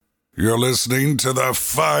You're listening to the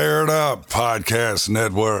Fired Up Podcast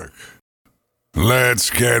Network. Let's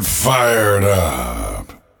get fired up.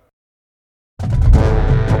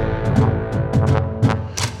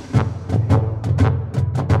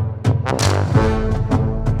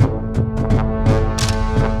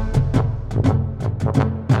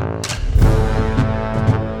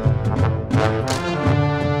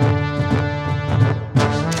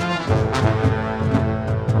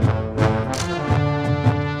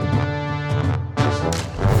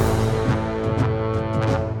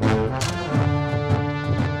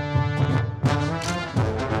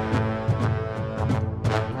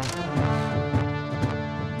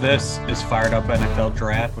 This is Fired Up NFL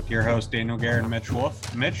Draft with your host, Daniel, Garrett, and Mitch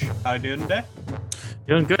Wolfe. Mitch, how you doing today?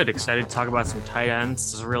 Doing good. Excited to talk about some tight ends.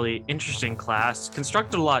 This is a really interesting class,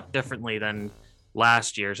 constructed a lot differently than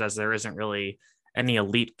last year's, as there isn't really any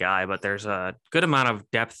elite guy, but there's a good amount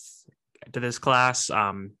of depth to this class,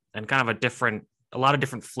 and kind of a lot of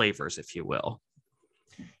different flavors, if you will.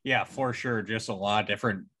 Yeah, for sure. Just a lot of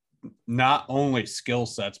different, not only skill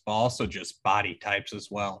sets, but also just body types as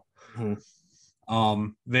well. Mm-hmm.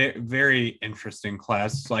 Very interesting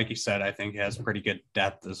class. Like you said, I think it has pretty good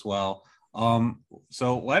depth as well.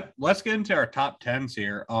 So let's get into our top 10s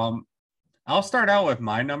here. I'll start out with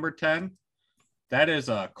my number 10. That is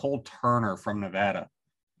Cole Turner from Nevada.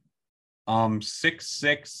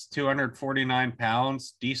 6'6", 249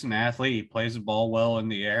 pounds, decent athlete. He plays the ball well in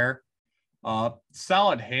the air.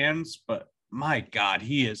 Solid hands, but my God,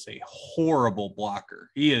 he is a horrible blocker.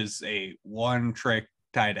 He is a one-trick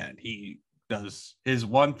tight end. He does his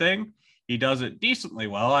one thing. He does it decently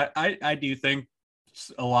well. I do think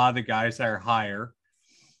a lot of the guys that are higher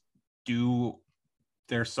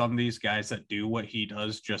there's some of these guys that do what he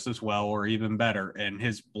does just as well or even better, and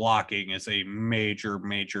his blocking is a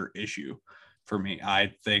major issue for me.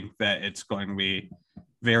 I think that it's going to be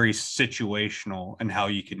very situational in how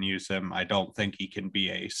you can use him. I don't think he can be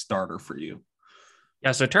a starter for you.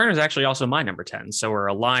 Yeah, so Turner's actually also my number 10, so we're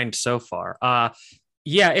aligned so far.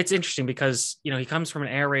 Yeah, it's interesting because, he comes from an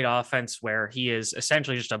air raid offense where he is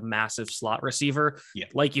essentially just a massive slot receiver. Yeah.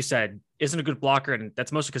 Like you said, isn't a good blocker, and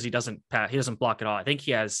that's mostly because he doesn't block at all. I think he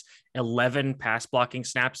has 11 pass blocking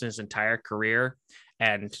snaps in his entire career,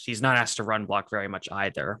 and he's not asked to run block very much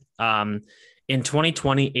either. In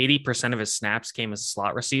 2020, 80% of his snaps came as a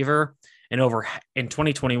slot receiver, and in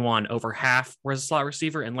 2021, over half were as a slot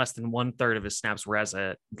receiver, and less than 1/3 of his snaps were as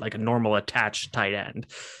a normal attached tight end.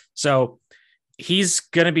 So he's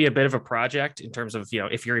going to be a bit of a project in terms of,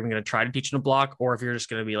 if you're even going to try to teach him to block, or if you're just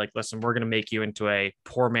going to be like, listen, we're going to make you into a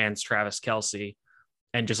poor man's Travis Kelce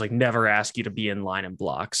and just never ask you to be in line and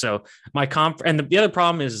block. So and the other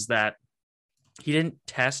problem is that he didn't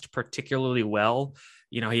test particularly well.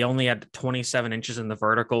 He only had 27 inches in the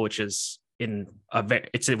vertical, which is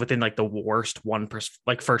it's within the worst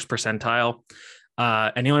 1%, first percentile.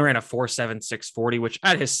 And he only ran a 4.76 40, which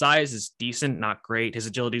at his size is decent, not great. His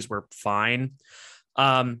agilities were fine.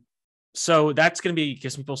 So that's going to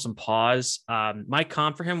give people some pause. My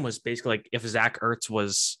comp for him was basically if Zach Ertz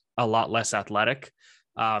was a lot less athletic,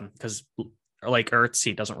 because like Ertz,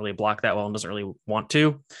 he doesn't really block that well and doesn't really want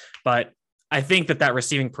to. But I think that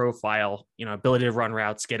receiving profile, ability to run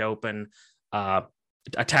routes, get open,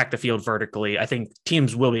 attack the field vertically, I think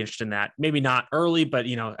teams will be interested in that. Maybe not early, but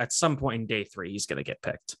at some point in day 3, he's going to get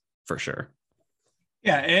picked for sure.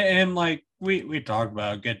 Yeah, and we talked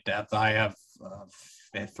about good depth. I have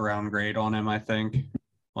a 5th round grade on him, I think.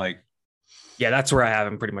 Yeah, that's where I have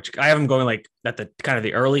him pretty much. I have him going at the kind of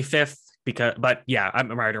the early 5th but yeah,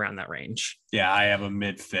 I'm right around that range. Yeah, I have a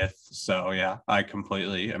mid 5th. So yeah, I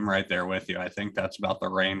completely am right there with you. I think that's about the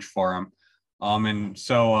range for him. And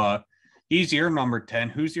so he's your number 10.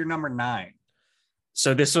 Who's your number 9?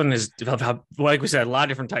 So this one is, like we said, a lot of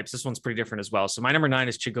different types. This one's pretty different as well. So my number 9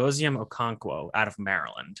 is Chigoziem Okonkwo out of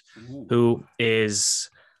Maryland, who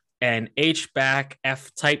is an H-back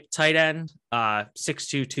F-type tight end,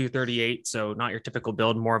 6'2", 238. So not your typical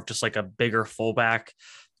build, more of just a bigger fullback.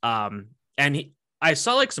 I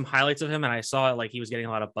saw some highlights of him, and I saw he was getting a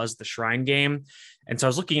lot of buzz at the Shrine game. And so I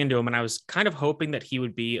was looking into him, and I was kind of hoping that he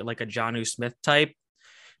would be a Jonnu Smith type.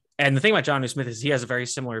 And the thing about Jonnu Smith is he has a very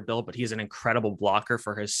similar build, but he's an incredible blocker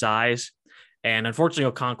for his size. And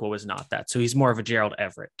unfortunately, Okonkwo was not that. So he's more of a Gerald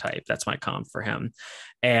Everett type. That's my comp for him.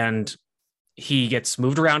 And he gets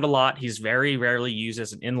moved around a lot. He's very rarely used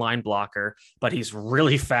as an inline blocker, but he's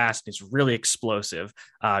really fast. He's really explosive.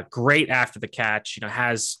 Great after the catch,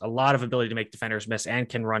 has a lot of ability to make defenders miss and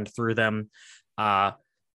can run through them.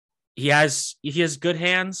 He has good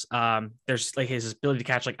hands. There's his ability to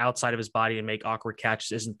catch outside of his body and make awkward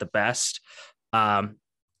catches isn't the best.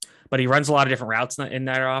 but he runs a lot of different routes in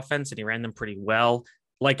that offense, and he ran them pretty well.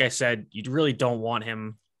 Like I said, you really don't want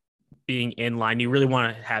him being in line. You really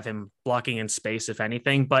want to have him blocking in space, if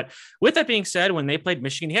anything. But with that being said, when they played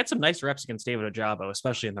Michigan, he had some nice reps against David Ojabo,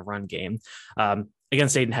 especially in the run game.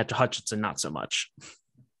 Against Aiden Hutchinson, not so much.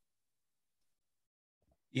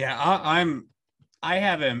 Yeah, I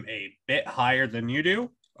have him a bit higher than you do.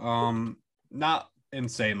 Not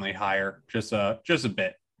insanely higher, just a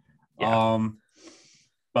bit. Yeah.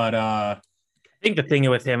 But I think the thing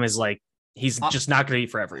with him is like he's just not going to be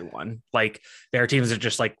for everyone. Like there are teams that are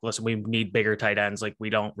just like, listen, we need bigger tight ends. Like we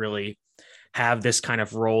don't really have this kind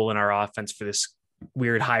of role in our offense for this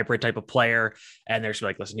weird hybrid type of player. And they're just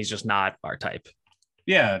like, listen, he's just not our type.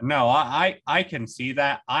 Yeah, no, I can see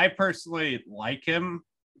that. I personally like him.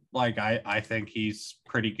 Like I think he's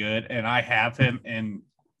pretty good, and I have him in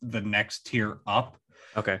the next tier up.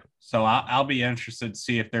 Okay. So I'll be interested to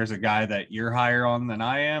see if there's a guy that you're higher on than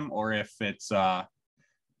I am, or if it's or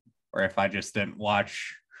if I just didn't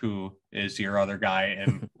watch who is your other guy,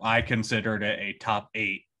 and I considered it a top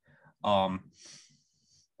 8.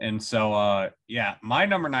 And so yeah, my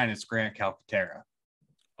number 9 is Grant Calcaterra.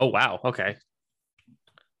 Oh wow. Okay.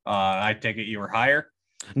 I take it you were higher.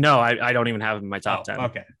 No, I don't even have him in my top 10.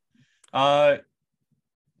 Okay.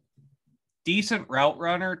 Decent route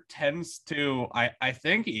runner, tends to, I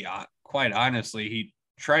think he, quite honestly, he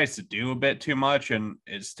tries to do a bit too much and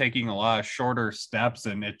is taking a lot of shorter steps,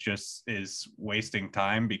 and it just is wasting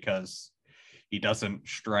time because he doesn't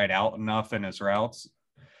stride out enough in his routes,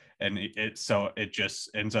 and so it just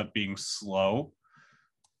ends up being slow.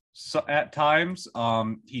 So at times,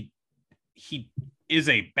 he is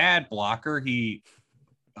a bad blocker. He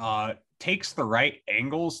takes the right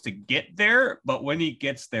angles to get there, but when he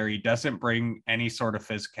gets there, he doesn't bring any sort of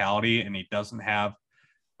physicality, and he doesn't have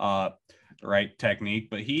the right technique.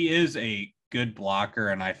 But he is a good blocker,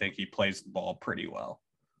 and I think he plays the ball pretty well.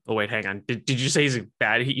 Oh wait, hang on. Did you say he's a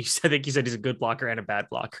bad? I think you said he's a good blocker and a bad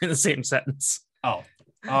blocker in the same sentence. Oh,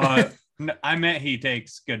 no, I meant he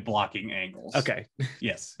takes good blocking angles. Okay.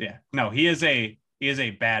 Yes. Yeah. No, he is a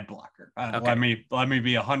bad blocker. Okay. Let me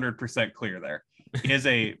be 100% clear there. He is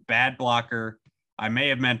a bad blocker. I may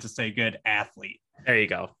have meant to say good athlete. There you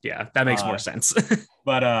go. Yeah, that makes more sense.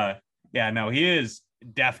 But yeah, no, he is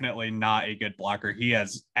definitely not a good blocker. He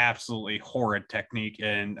has absolutely horrid technique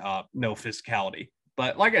and no physicality.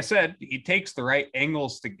 But like I said, he takes the right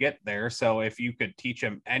angles to get there. So if you could teach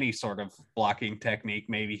him any sort of blocking technique,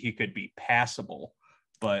 maybe he could be passable.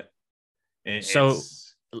 But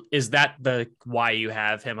is that the why you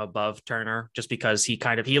have him above Turner? Just because he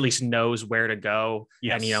at least knows where to go,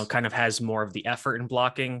 yes, and kind of has more of the effort in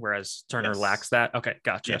blocking, whereas Turner lacks that. Okay,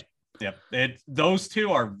 gotcha. Yep. Those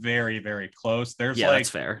two are very, very close. That's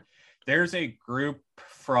fair. There's a group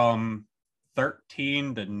from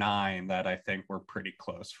 13 to 9 that I think were pretty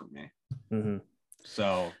close for me. Mm-hmm.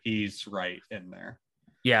 So he's right in there.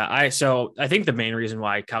 Yeah, I think the main reason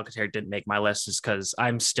why Calcaterra didn't make my list is because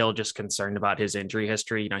I'm still just concerned about his injury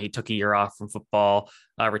history. He took a year off from football,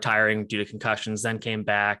 retiring due to concussions, then came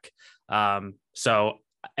back. And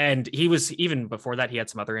he was, even before that, he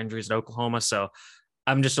had some other injuries at Oklahoma. So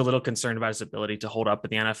I'm just a little concerned about his ability to hold up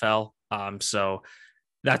in the NFL. So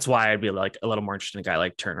that's why I'd be like a little more interested in a guy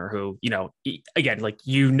like Turner, who,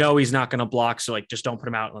 he's not going to block. So just don't put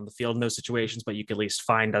him out on the field in those situations, but you can at least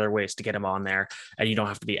find other ways to get him on there, and you don't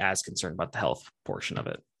have to be as concerned about the health portion of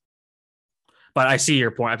it. But I see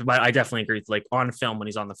your point. But I definitely agree with, on film, when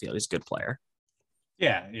he's on the field, he's a good player.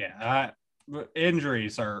 Yeah.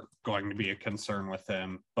 Injuries are going to be a concern with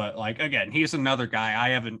him, but again, he's another guy. I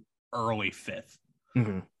have an early 5th.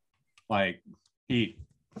 Mm-hmm.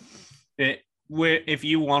 If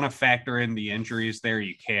you want to factor in the injuries there,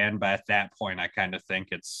 you can, but at that point, I kind of think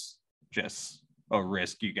it's just a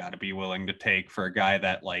risk you got to be willing to take for a guy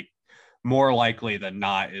that more likely than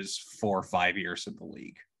not is 4 or 5 years in the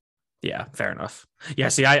league. Yeah, fair enough. Yeah,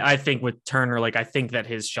 see, I think with Turner, I think that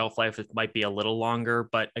his shelf life might be a little longer,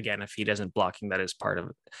 but again, if he doesn't blocking, that is part of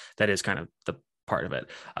it. That is kind of the part of it.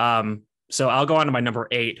 So I'll go on to my number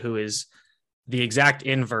 8, who is the exact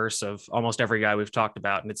inverse of almost every guy we've talked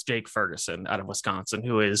about, and it's Jake Ferguson out of Wisconsin,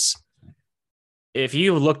 who is, if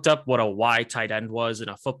you looked up what a Y tight end was in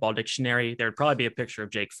a football dictionary, there'd probably be a picture of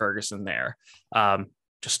Jake Ferguson there.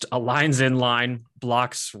 Just aligns in line,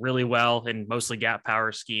 blocks really well in mostly gap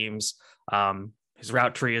power schemes. His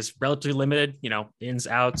route tree is relatively limited, ins,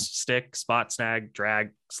 outs, stick, spot, snag,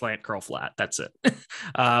 drag, slant, curl, flat. That's it.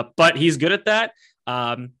 But he's good at that.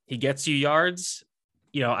 He gets you yards.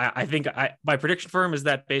 I think my prediction for him is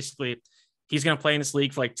that basically he's going to play in this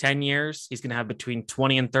league for 10 years. He's going to have between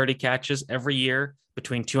 20 and 30 catches every year,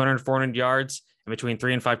 between 200 and 400 yards, and between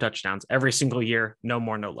 3 and 5 touchdowns every single year, no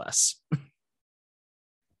more, no less.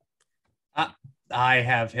 I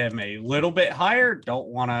have him a little bit higher. Don't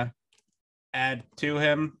want to add to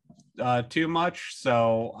him too much,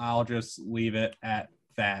 so I'll just leave it at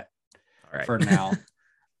that for now.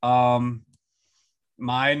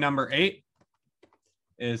 My number 8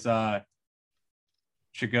 is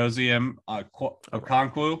Chigoziem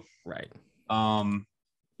Okonkwo. Right.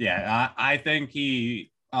 I think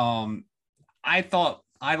he I thought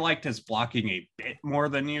I liked his blocking a bit more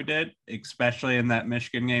than you did, especially in that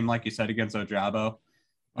Michigan game, like you said, against Ojabo.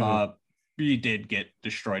 He did get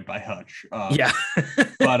destroyed by Hutch.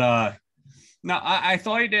 But no, I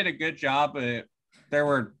thought he did a good job. There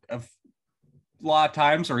were a lot of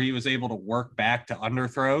times where he was able to work back to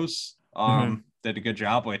underthrows. Did a good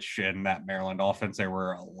job, which in that Maryland offense, there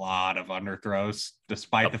were a lot of underthrows,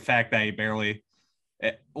 despite the fact that he barely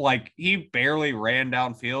ran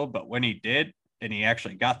downfield. But when he did, and he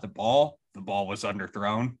actually got the ball was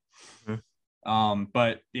underthrown.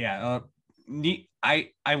 But yeah,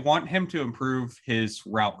 I want him to improve his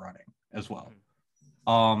route running as well.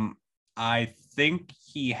 I think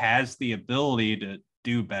he has the ability to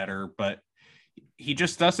do better, but he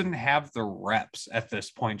just doesn't have the reps at this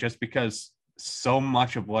point, just because so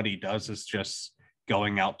much of what he does is just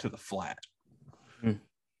going out to the flat.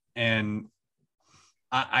 And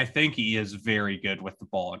I think he is very good with the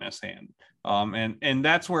ball in his hand. And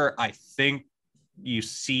that's where I think you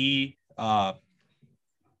see those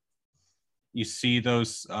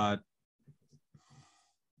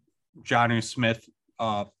Jonnu Smith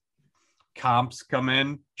comps come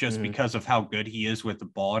in just because of how good he is with the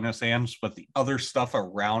ball in his hands, but the other stuff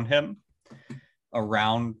around him,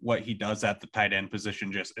 around what he does at the tight end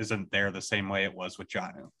position, just isn't there the same way it was with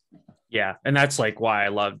Jonnu. Yeah, and that's like why I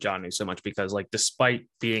love Jonnu so much, because like despite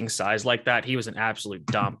being sized like that, he was an absolutely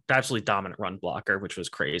dominant run blocker, which was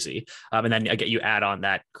crazy. And then you add on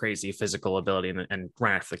that crazy physical ability and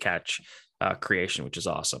run after the catch creation, which is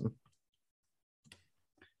awesome.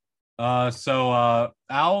 So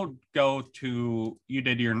I'll go to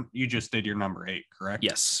you just did your number 8, correct?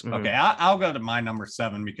 Yes. Okay, I'll go to my number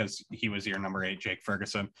 7 because he was your number 8, Jake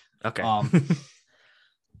Ferguson. Okay.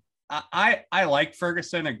 I like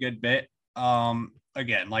Ferguson a good bit.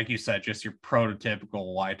 Again, like you said, just your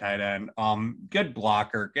prototypical wide tight end. Good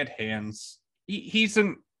blocker, good hands. He's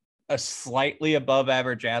a slightly above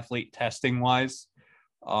average athlete testing wise.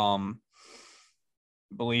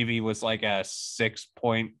 Believe he was like a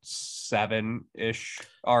 6.7 ish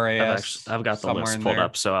RAS. I've got the list pulled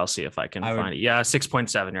up, so I'll see if I can find it. Yeah,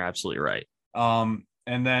 6.7. You're absolutely right. And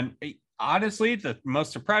then honestly, the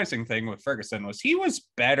most surprising thing with Ferguson was he was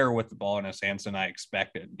better with the ball in his hands than I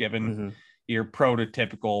expected, given your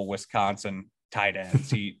prototypical Wisconsin tight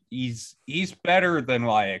ends. He's better than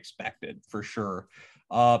what I expected for sure.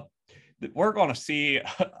 We're going to see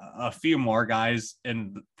a few more guys,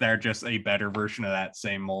 and they're just a better version of that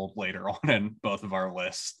same mold later on in both of our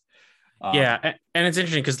lists. Yeah, and it's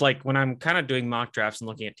interesting because like when I'm kind of doing mock drafts and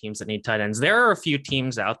looking at teams that need tight ends, there are a few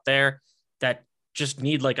teams out there that just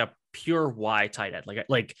need like a pure Y tight end.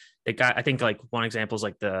 Like they got, I think like one example is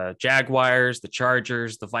like the Jaguars, the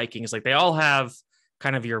Chargers, the Vikings. Like they all have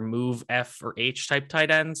kind of your move F or H type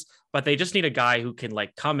tight ends, but they just need a guy who can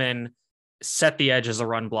like come in, set the edge as a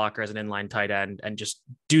run blocker, as an inline tight end, and just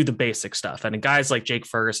do the basic stuff. And guys like Jake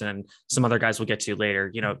Ferguson and some other guys we'll get to later,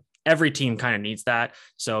 you know, every team kind of needs that.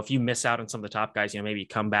 So if you miss out on some of the top guys, you know, maybe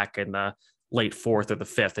come back in the late 4th or the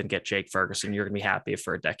 5th and get Jake Ferguson, you're going to be happy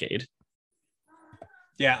for a decade.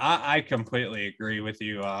 Yeah, I completely agree with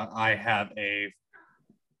you. I have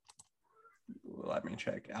let me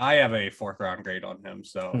check. I have a 4th round grade on him.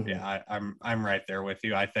 So yeah, I'm right there with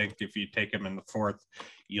you. I think if you take him in the 4th,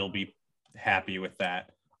 you'll be happy with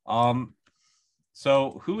that.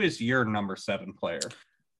 So who is your number 7 player?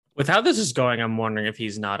 With how this is going, I'm wondering if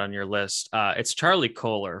he's not on your list. It's Charlie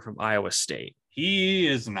Kolar from Iowa State. He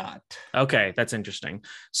is not. Okay, that's interesting.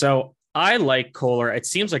 So I like Kolar. It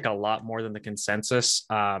seems like a lot more than the consensus.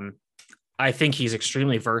 I think he's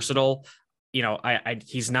extremely versatile. You know,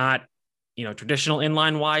 he's not, you know, traditional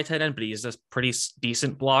inline Y tight end, but he's a pretty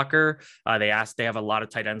decent blocker. They have a lot of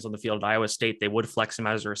tight ends on the field at Iowa State. They would flex him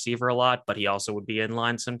as a receiver a lot, but he also would be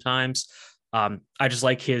inline sometimes. I just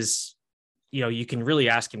like his, you know, you can really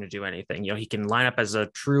ask him to do anything. You know, he can line up as a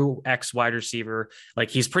true X wide receiver. Like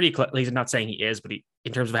he's he's not saying he is, but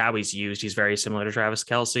in terms of how he's used, he's very similar to Travis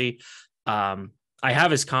Kelce. I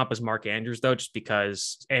have his comp as Mark Andrews though, just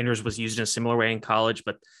because Andrews was used in a similar way in college,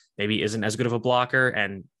 but maybe isn't as good of a blocker,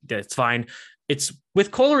 and it's fine. It's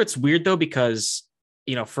with Kolar. It's weird though, because,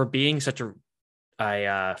 you know, for being such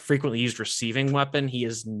a frequently used receiving weapon, he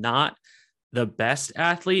is not the best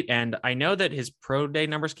athlete. And I know that his pro day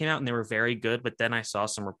numbers came out and they were very good, but then I saw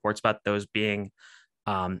some reports about those being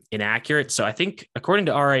inaccurate. So I think according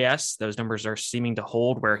to RAS, those numbers are seeming to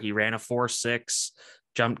hold, where he ran a 4.6,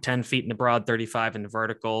 jumped 10 feet in the broad, 35 in the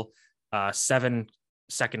vertical,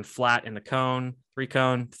 7-second flat in the cone, 3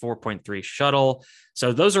 cone, 4.3 shuttle.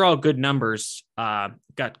 So those are all good numbers.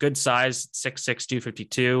 Got good size, 6'6",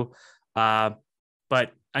 252.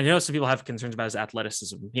 But I know some people have concerns about his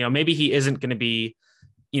athleticism. Maybe he isn't going to be,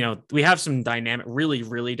 we have some dynamic, really,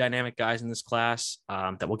 really dynamic guys in this class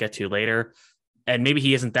that we'll get to later. And maybe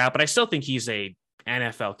he isn't that, but I still think he's a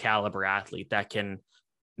NFL caliber athlete that can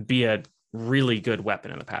be a really good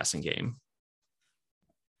weapon in the passing game.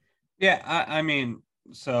 Yeah, I mean,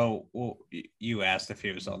 so you asked if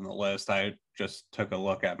he was on the list. I just took a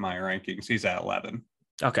look at my rankings. He's at 11.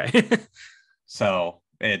 Okay. So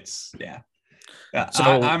it's, yeah. So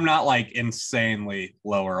I'm not like insanely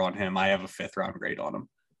lower on him. I have a 5th round grade on him.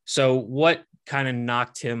 So what kind of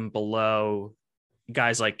knocked him below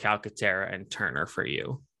guys like Calcaterra and Turner for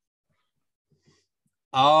you?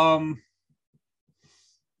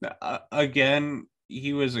 Again,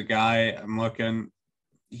 he was a guy I'm looking.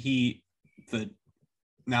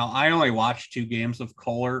 Now I only watched 2 games of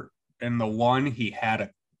Kohler, and the one he had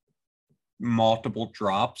multiple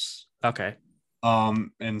drops. Okay.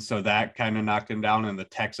 And so that kind of knocked him down in the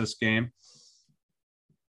Texas game.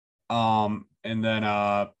 And then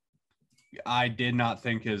I did not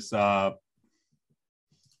think his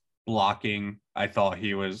blocking, I thought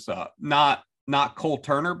he was not Cole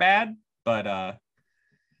Turner bad, but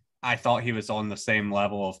I thought he was on the same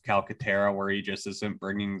level of Calcaterra, where he just isn't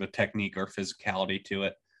bringing the technique or physicality to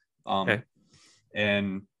it. Okay.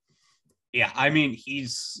 And yeah, I mean,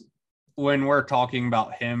 when we're talking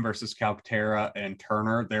about him versus Calcaterra and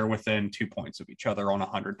Turner, they're within 2 points of each other on a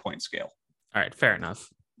 100-point scale. All right, fair enough.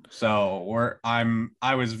 So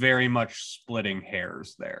I was very much splitting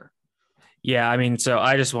hairs there. Yeah, I mean, so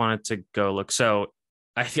I just wanted to go look. So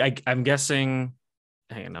I'm guessing,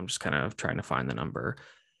 hang on, I'm just kind of trying to find the number.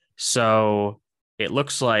 So it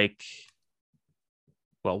looks like,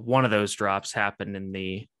 well, one of those drops happened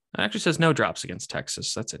it actually says no drops against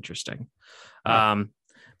Texas. That's interesting. Huh.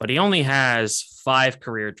 But he only has 5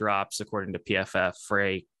 career drops according to PFF for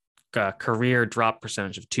a career drop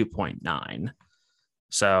percentage of 2.9.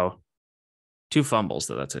 So 2 fumbles,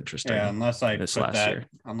 though. That's interesting. Yeah, unless I'm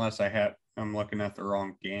looking at the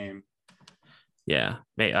wrong game. Yeah.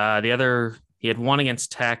 He had 1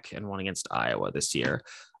 against Tech and 1 against Iowa this year.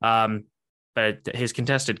 But his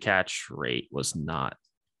contested catch rate was not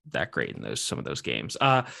that great in some of those games.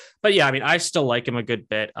 But yeah, I mean, I still like him a good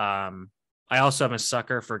bit. I also am a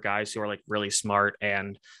sucker for guys who are like really smart.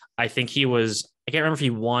 And I think I can't remember if he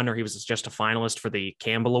won or he was just a finalist for the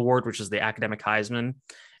Campbell Award, which is the academic Heisman.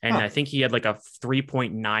 And I think he had like a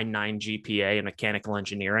 3.99 GPA in mechanical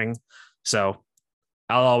engineering. So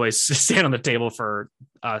I'll always stand on the table for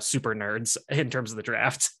super nerds in terms of the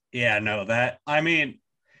draft. Yeah, no, I mean,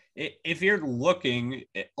 if you're looking,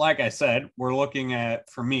 like I said, we're looking at,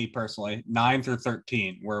 for me personally, 9 through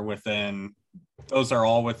 13. Those are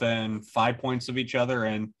all within 5 points of each other,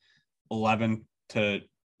 and 11 to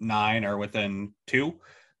 9 are within 2.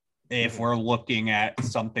 If we're looking at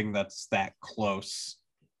something that's that close,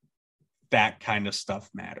 that kind of stuff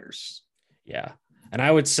matters. Yeah. And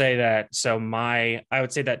I would say that,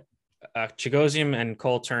 Chigoziem and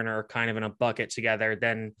Cole Turner are kind of in a bucket together.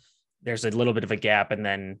 Then there's a little bit of a gap. And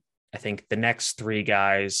then I think the next 3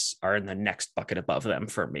 guys are in the next bucket above them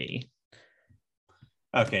for me.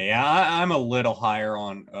 Okay, yeah, I'm a little higher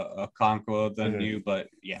on Okonkwo than you, but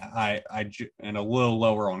yeah, I and a little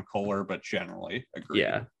lower on Kohler, but generally agree.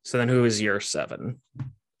 Yeah. So then who is your 7?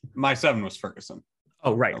 My 7 was Ferguson.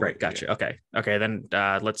 Oh, right. Gotcha. Okay. Then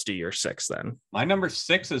let's do your 6 then. My number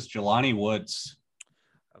 6 is Jelani Woods.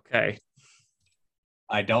 Okay.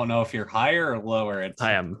 I don't know if you're higher or lower.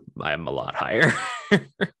 I am a lot higher.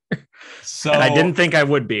 So and I didn't think I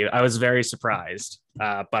would be. I was very surprised,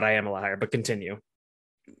 but I am a lot higher. But continue.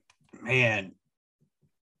 Man,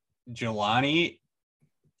 Jelani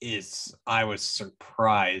I was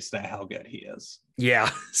surprised at how good he is. Yeah,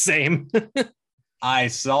 same.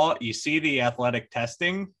 You see the athletic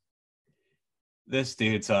testing. This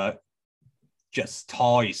dude's just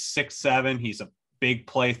tall. He's 6'7". He's a big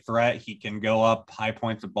play threat. He can go up high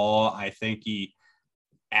points of ball. I think he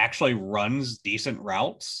actually runs decent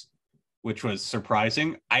routes, which was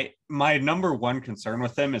surprising. My number one concern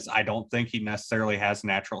with him is I don't think he necessarily has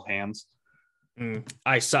natural hands.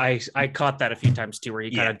 I caught that a few times too, where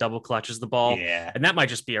he kind of double clutches the ball. Yeah. And that might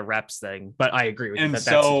just be a reps thing, but I agree with you. And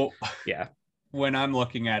so when I'm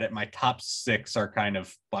looking at it, my top 6 are kind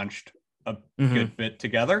of bunched a good bit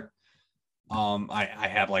together. I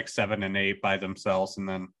had like 7 and 8 by themselves, and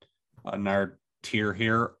then another tier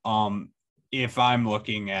here. If I'm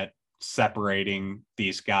looking at separating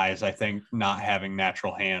these guys, I think not having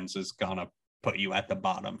natural hands is gonna put you at the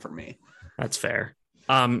bottom for me. That's fair.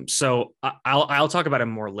 So I'll talk about him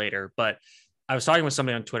more later, but I was talking with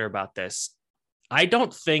somebody on Twitter about this. I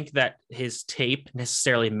don't think that his tape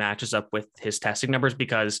necessarily matches up with his testing numbers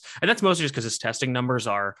and that's mostly just because his testing numbers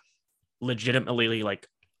are legitimately like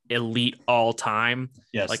elite all time.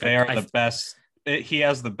 Yes, like they are the best. He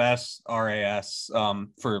has the best RAS.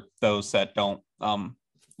 For those that don't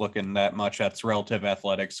look in that much, that's relative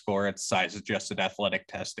athletic score. It's size adjusted athletic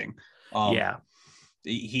testing.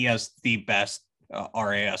 He has the best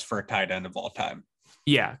RAS for a tight end of all time.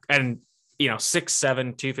 Yeah, and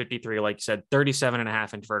 6'7", 253, like you said,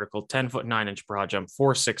 37.5 inch vertical, 10'9" broad jump,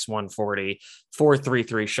 4'6", 140,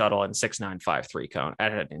 4'3" shuttle, and 6'9", 5'3" cone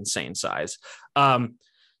at an insane size.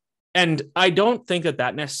 And I don't think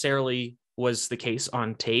that necessarily was the case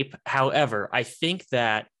on tape. However, I think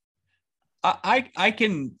that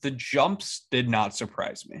the jumps did not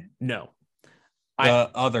surprise me. No. The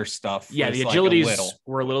other stuff. Yeah, the agilities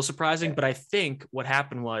were a little surprising, but I think what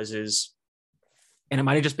happened and it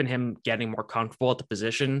might have just been him getting more comfortable at the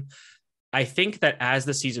position. I think that as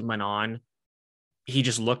the season went on, he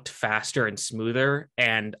just looked faster and smoother.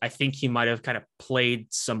 And I think he might have kind of played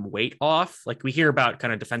some weight off. Like we hear about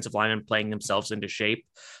kind of defensive linemen playing themselves into shape.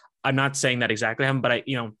 I'm not saying that exactly happened, but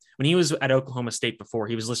when he was at Oklahoma State before,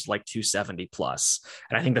 he was listed like 270 plus.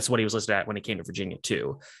 And I think that's what he was listed at when he came to Virginia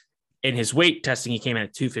too. In his weight testing, he came in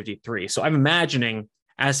at 253. So I'm imagining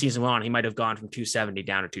as season went on, he might have gone from 270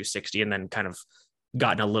 down to 260 and then kind of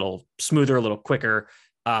gotten a little smoother, a little quicker,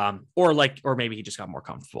 or maybe he just got more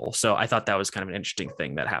comfortable. So I thought that was kind of an interesting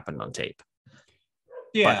thing that happened on tape.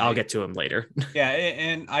 Yeah, but I'll get to him later. Yeah,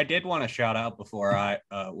 and I did want to shout out before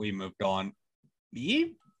we moved on.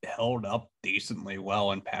 He held up decently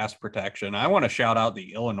well in pass protection. I want to shout out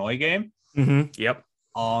the Illinois game. Mm-hmm. Yep.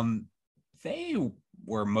 They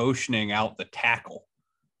were motioning out the tackle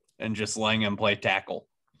and just letting him play tackle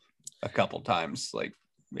a couple times. Like,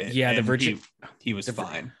 yeah, he was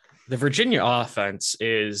fine. The Virginia offense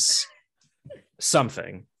is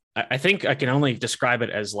something. I think I can only describe it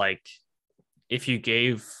as like if you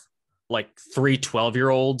gave like 3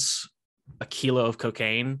 12-year-olds a kilo of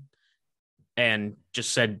cocaine and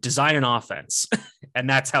just said design an offense, and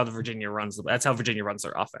that's how Virginia runs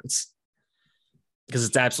their offense, because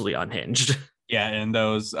it's absolutely unhinged. Yeah, and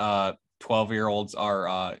those 12-year-olds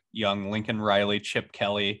are young Lincoln Riley, Chip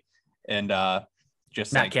Kelly, and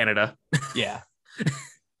just Matt Canada. Yeah.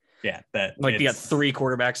 Yeah. That like you got 3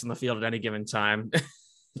 quarterbacks in the field at any given time.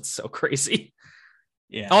 It's so crazy.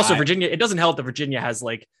 Yeah. Also, Virginia, it doesn't help that Virginia has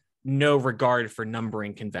like no regard for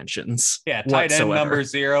numbering conventions. Yeah. Tight end number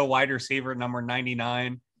 0, wide receiver number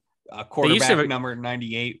 99, quarterback number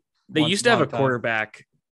 98. They used to have a quarterback.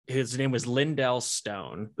 His name was Lindell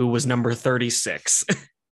Stone, who was number 36.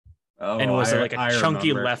 And was like a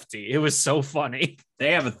chunky lefty. It was so funny.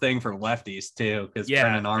 They have a thing for lefties too, because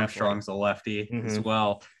Brennan Armstrong's a lefty as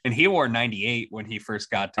well, and he wore 98 when he first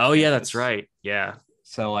got to. Oh Kansas. Yeah, that's right. Yeah.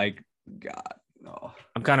 So like, God, no.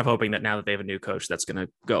 I'm kind of hoping that now that they have a new coach, that's going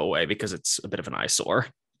to go away, because it's a bit of an eyesore.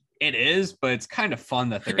 It is, but it's kind of fun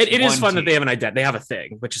that there's. It is fun that they have an identity. They have a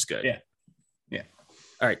thing, which is good. Yeah. Yeah.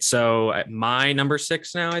 All right. So at my number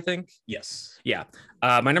 6 now, I think. Yes. Yeah.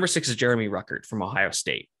 My number 6 is Jeremy Ruckert from Ohio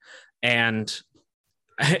State. And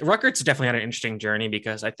Ruckert's definitely had an interesting journey,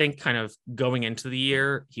 because I think kind of going into the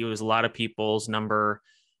year, he was a lot of people's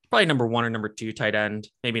probably number 1 or number 2 tight end,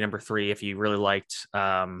 maybe number 3 if you really liked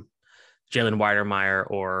Jalen Weidermeyer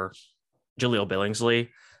or Jaleel Billingsley,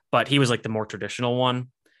 but he was like the more traditional one.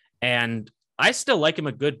 And I still like him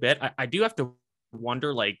a good bit. I do have to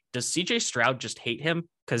wonder, like, does CJ Stroud just hate him?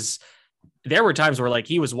 Because there were times where like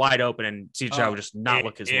he was wide open and CJ Stroud would just not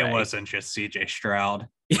look his way. It wasn't just CJ Stroud.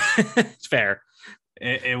 It's fair.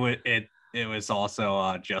 It was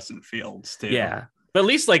also Justin Fields too. Yeah, but at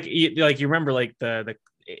least like you remember like the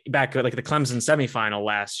back like the Clemson semifinal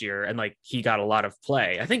last year, and like he got a lot of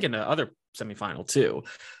play. I think in the other semifinal too.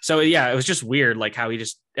 So yeah, it was just weird like how he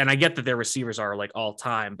just, and I get that their receivers are like all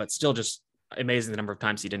time, but still just amazing the number of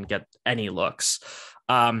times he didn't get any looks.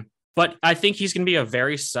 But I think he's going to be a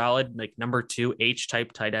very solid like number 2 H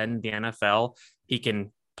type tight end in the NFL. He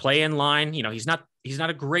can play in line. He's not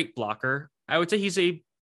a great blocker. I would say he's a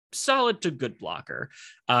solid to good blocker.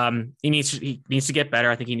 He needs to get better.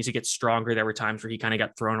 I think he needs to get stronger. There were times where he kind of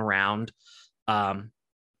got thrown around.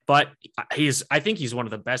 But I think he's one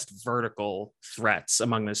of the best vertical threats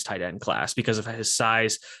among this tight end class because of his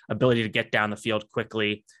size, ability to get down the field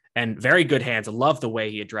quickly, and very good hands. I love the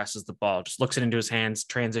way he addresses the ball. Just looks it into his hands,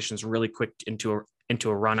 transitions really quick into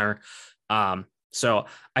a runner. So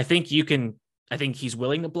I think I think he's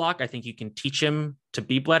willing to block. I think you can teach him to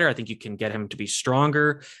be better. I think you can get him to be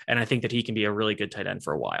stronger. And I think that he can be a really good tight end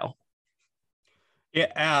for a while. Yeah,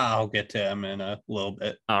 I'll get to him in a little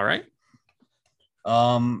bit. All right.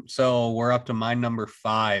 So we're up to my number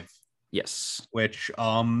 5. Yes. Which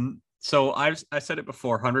so I said it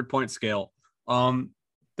before, 100-point scale.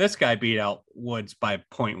 This guy beat out Woods by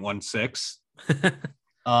 0.16.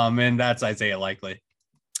 And that's Isaiah Likely.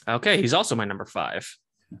 Okay, he's also my number 5.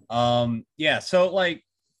 Yeah, so like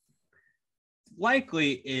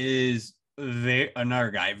Likely is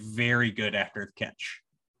another guy very good after the catch.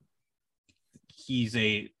 He's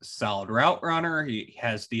a solid route runner. He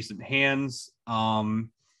has decent hands. I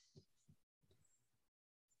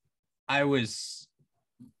was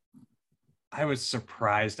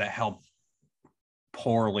surprised at how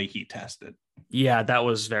poorly he tested. Yeah, that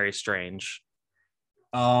was very strange.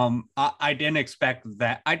 I didn't expect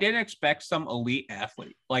that. I didn't expect some elite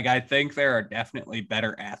athlete. Like, I think there are definitely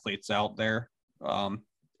better athletes out there.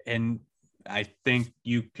 And I think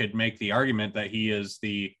you could make the argument that he is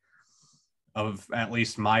of at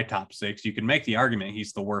least my top 6, you can make the argument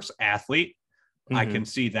he's the worst athlete. Mm-hmm. I can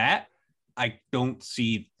see that. I don't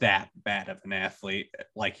see that bad of an athlete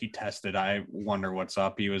like he tested. I wonder what's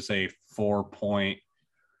up. He was a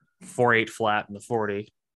 4.48 flat in the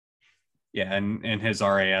 40. Yeah, and his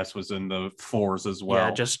RAS was in the 4s as well.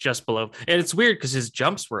 Yeah, just below. And it's weird because his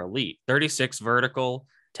jumps were elite. 36 vertical,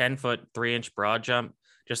 10-foot, 3-inch broad jump.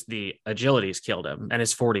 Just the agilities killed him. And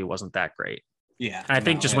his 40 wasn't that great. Yeah. And I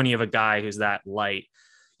think when you have a guy who's that light,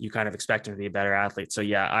 you kind of expect him to be a better athlete. So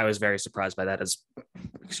yeah, I was very surprised by that as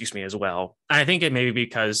well. And I think it may be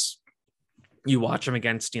because you watch him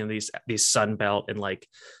against, these Sun Belt and like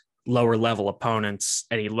lower level opponents,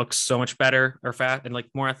 and he looks so much better or fat and like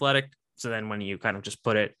more athletic. So then when you kind of just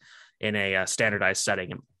put it in a standardized setting,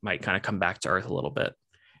 it might kind of come back to earth a little bit.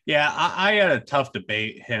 Yeah, I had a tough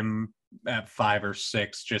debate him at 5 or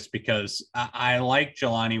 6 just because I like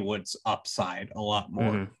Jelani Woods' upside a lot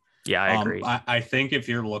more. Mm-hmm. Yeah, I agree. I think if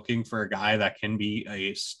you're looking for a guy that can be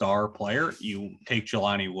a star player, you take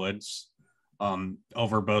Jelani Woods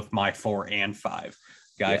over both my 4 and 5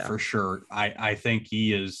 guy for sure. I think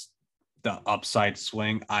he is the upside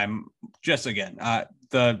swing. I'm just, again,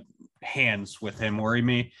 the hands with him worry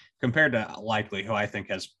me compared to Likely, who I think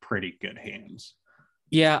has pretty good hands.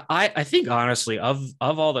 Yeah, I think honestly of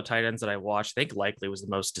all the tight ends that I watched, I think Likely was the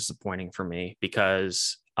most disappointing for me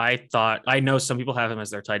because I know some people have him as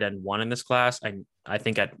their tight end 1 in this class. I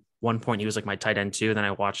think at one point he was like my tight end 2. Then I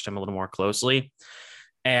watched him a little more closely,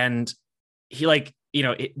 and he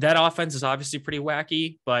that offense is obviously pretty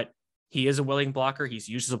wacky, but he is a willing blocker. He's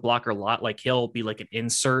used as a blocker a lot. Like he'll be like an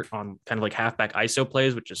insert on kind of like halfback ISO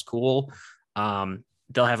plays, which is cool. They'll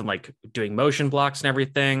have him like doing motion blocks and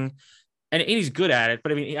everything. And he's good at it,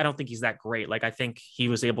 but I mean, I don't think he's that great. Like, I think he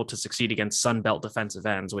was able to succeed against Sun Belt defensive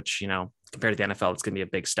ends, which, compared to the NFL, it's going to be a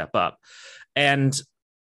big step up. And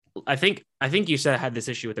I think you said I had this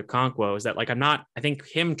issue with Okonkwo is that like, I think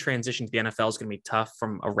him transition to the NFL is going to be tough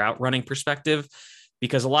from a route running perspective,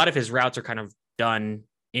 because a lot of his routes are kind of done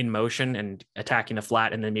in motion and attacking the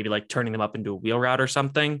flat and then maybe like turning them up into a wheel route or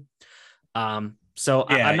something. So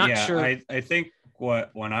yeah, I'm not sure. I think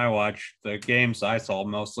when I watched the games I saw,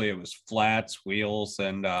 mostly it was flats, wheels,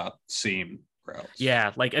 and seam routes.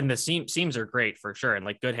 Yeah, like, and the seams are great for sure, and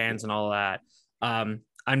like good hands and all that. I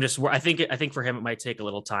think for him it might take a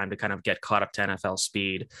little time to kind of get caught up to NFL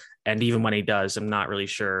speed, and even when he does, I'm not really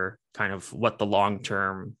sure kind of what the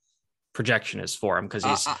long-term projection is for him, because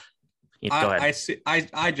he's. Go ahead.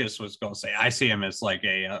 I just was going to say I see him as like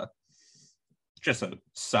just a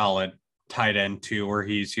solid tight end 2, where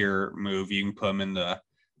he's your move. You can put him in the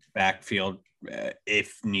backfield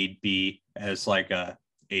if need be as like a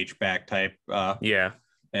H-back type.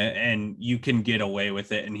 And you can get away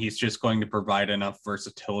with it. And he's just going to provide enough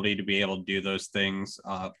versatility to be able to do those things.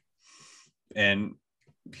 And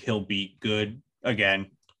he'll be good.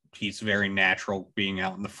 Again, he's very natural being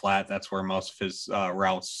out in the flat. That's where most of his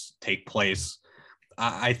routes take place.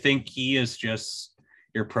 I think he is just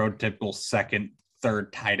your prototypical second,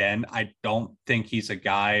 third tight end. I don't think he's a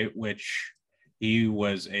guy which he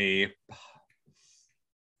was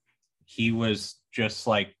just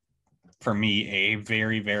like, for me, a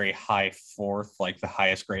very, very high 4th, like the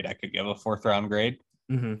highest grade I could give a 4th round grade.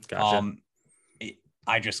 Mm-hmm, gotcha.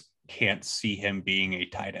 I just can't see him being a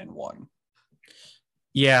tight end 1.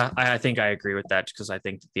 Yeah, I think I agree with that, because I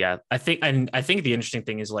think the interesting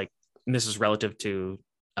thing is, like, and this is relative to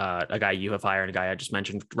a guy you have higher and a guy I just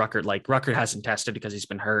mentioned. Ruckert hasn't tested because he's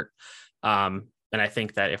been hurt. And I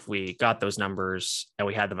think that if we got those numbers and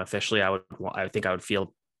we had them officially, I think I would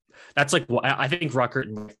feel that's like, I think Ruckert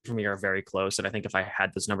and for me are very close. And I think if I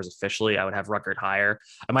had those numbers officially, I would have Ruckert higher.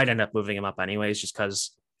 I might end up moving him up anyways, just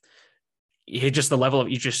because he just the level of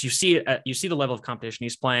you see the level of competition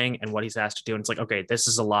he's playing and what he's asked to do. And it's like, okay, this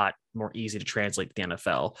is a lot more easy to translate to the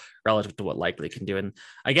NFL relative to what Likely can do. And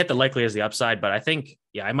I get that Likely is the upside, but I think,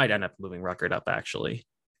 yeah, I might end up moving Ruckert up actually.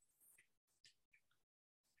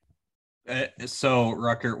 So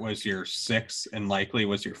Ruckert was your 6 and Likely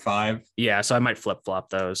was your 5. Yeah, so I might flip flop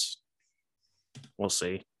those. We'll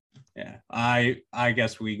see. Yeah, I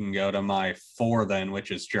guess we can go to my 4 then,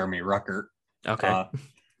 which is Jeremy Ruckert. Okay.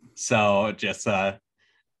 So just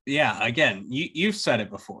yeah, again, you've said it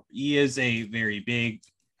before. He is a very big,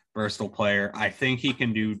 versatile player. I think he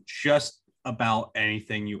can do just about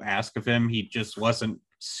anything you ask of him. He just wasn't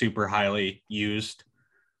super highly used.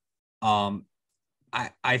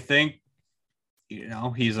 I think, you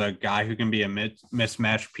know, he's a guy who can be a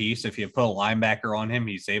mismatch piece. If you put a linebacker on him,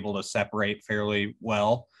 he's able to separate fairly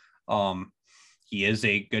well. He is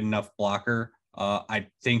a good enough blocker. I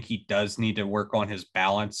think he does need to work on his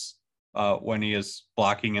balance when he is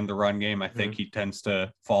blocking in the run game. I think he tends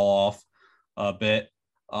to fall off a bit.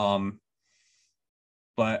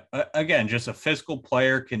 But again, just a physical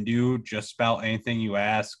player, can do just about anything you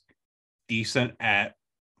ask, decent at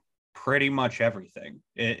pretty much everything.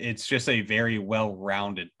 It's just a very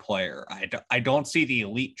well-rounded player. I don't see the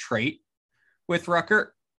elite trait with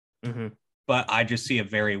Ruckert, but I just see a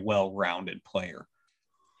very well-rounded player.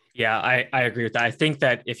 Yeah, I agree with that. I think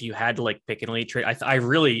that if you had to like pick an elite trait, I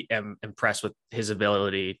really am impressed with his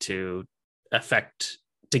ability to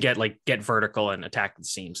get vertical and attack the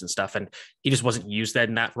seams and stuff. And he just wasn't used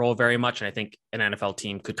in that role very much. And I think an NFL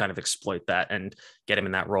team could kind of exploit that and get him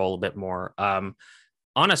in that role a bit more.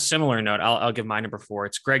 On a similar note, I'll give my number 4.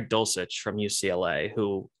 It's Greg Dulcich from UCLA,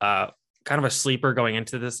 who kind of a sleeper going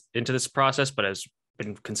into this process, but has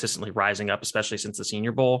been consistently rising up, especially since the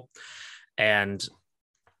Senior Bowl. And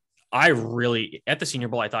at the Senior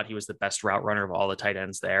Bowl, I thought he was the best route runner of all the tight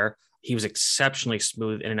ends there. He was exceptionally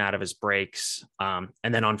smooth in and out of his breaks. And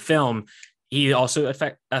then on film, he also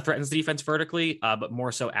threatens the defense vertically, but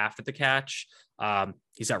more so after the catch.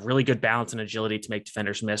 He's got really good balance and agility to make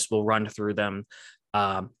defenders miss. Will run through them.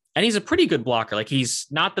 And he's a pretty good blocker. Like, he's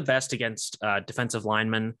not the best against defensive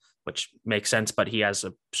linemen, which makes sense, but he has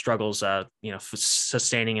struggles,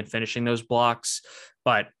 sustaining and finishing those blocks.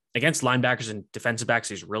 But against linebackers and defensive backs,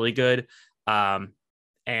 he's really good. Sorry,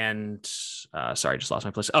 I just lost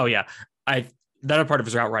my place. Oh yeah. The other part of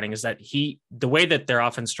his route running is that the way that their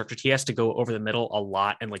offense structured, he has to go over the middle a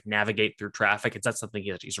lot and like navigate through traffic. And that's something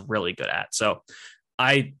he's really good at. So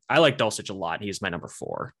I like Dulcich a lot. He's my number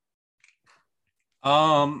 4.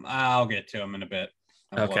 I'll get to him in a bit.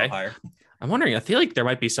 Okay. Higher. I'm wondering, I feel like there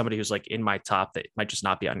might be somebody who's like in my top that might just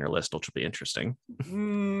not be on your list, which will be interesting.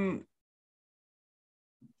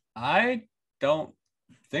 I don't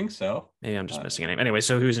think so. Maybe I'm just missing a name. Anyway,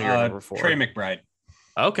 so who's in your number 4? Trey McBride.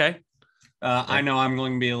 Okay. I know I'm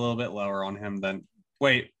going to be a little bit lower on him than.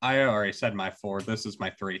 Wait, I already said my 4. This is my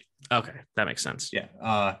 3. Okay, that makes sense. Yeah.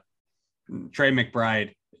 Trey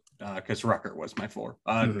McBride, because Ruckert was my 4.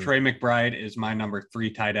 Trey McBride is my number 3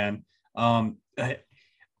 tight end.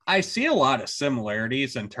 I see a lot of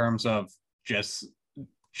similarities in terms of just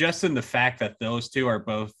in the fact that those two are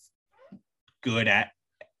both good at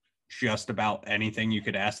just about anything you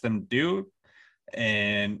could ask them to do.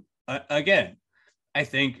 And again, I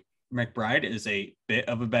think McBride is a bit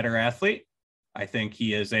of a better athlete. I think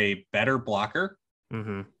he is a better blocker.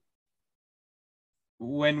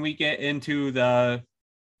 When we get into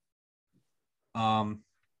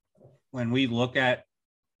when we look at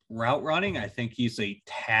route running, I think he's a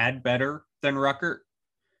tad better than Ruckert.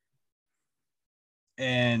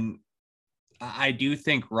 And I do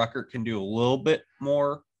think Ruckert can do a little bit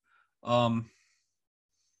more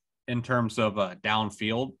in terms of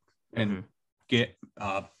downfield and get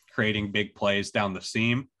creating big plays down the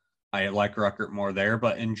seam. I like Ruckert more there,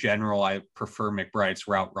 but in general, I prefer McBride's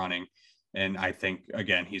route running. And I think,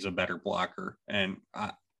 again, he's a better blocker. And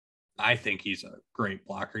I think he's a great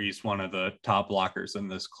blocker. He's one of the top blockers in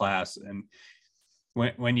this class. And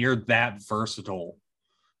when you're that versatile,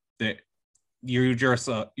 that you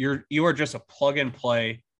are just a plug and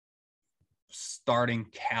play starting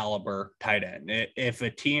caliber tight end. If a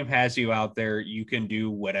team has you out there, you can do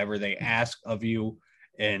whatever they ask of you,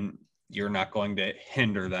 and you're not going to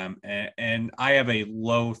hinder them. And I have a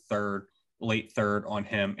late third on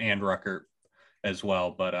him and Ruckert as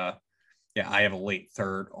well. But Yeah, I have a late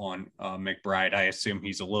third on McBride. I assume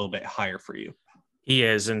he's a little bit higher for you. He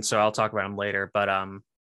is, and so I'll talk about him later. But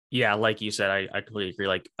yeah, like you said, I completely agree.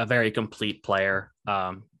 Like a very complete player.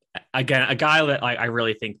 Again, a guy that I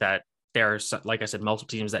really think that there's, like I said, multiple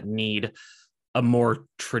teams that need a more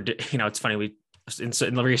it's funny, we in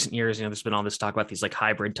the recent years, there's been all this talk about these like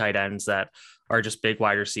hybrid tight ends that are just big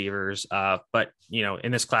wide receivers. But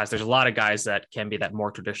in this class, there's a lot of guys that can be that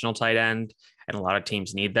more traditional tight end, and a lot of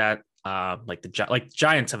teams need that. Like the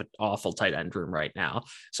Giants have an awful tight end room right now,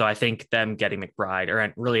 so I think them getting McBride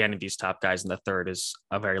or really any of these top guys in the third is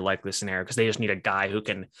a very likely scenario, because they just need a guy who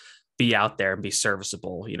can be out there and be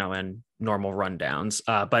serviceable, in normal rundowns.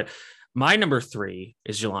 But my number 3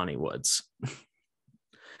 is Jelani Woods.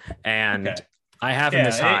 And okay. I have him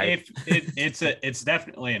this high. It's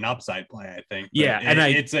definitely an upside play, I think. Yeah,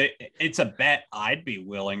 it's a bet I'd be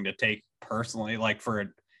willing to take personally. Like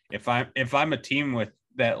if I'm a team with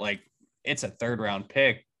that, like it's a third round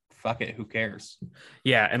pick. Fuck it, who cares?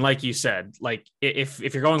 Yeah, and like you said, like if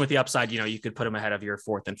you're going with the upside, you could put him ahead of your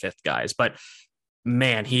 4th and 5th guys, but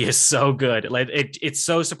man, he is so good. Like it's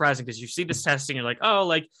so surprising, because you see this testing, you're like, oh,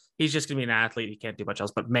 like he's just gonna be an athlete, he can't do much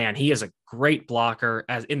else. But man, he is a great blocker,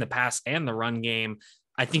 as in the pass and the run game.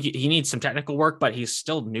 I think he needs some technical work, but he's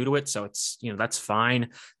still new to it, so it's that's fine.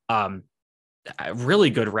 A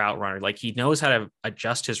really good route runner. Like he knows how to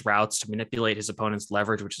adjust his routes to manipulate his opponent's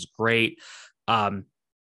leverage, which is great. Like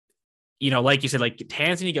you said, like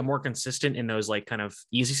hands need to get more consistent in those like kind of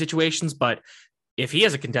easy situations, but if he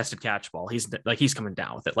has a contested catch ball, he's coming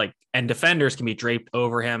down with it. Like, and defenders can be draped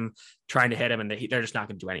over him trying to hit him, and they're just not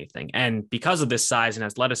going to do anything. And because of this size and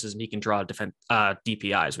athleticism, he can draw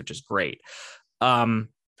DPIs, which is great. I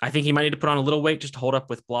think he might need to put on a little weight just to hold up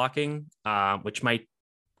with blocking, which might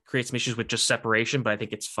create some issues with just separation, but I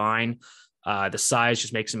think it's fine. The size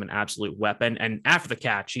just makes him an absolute weapon. And after the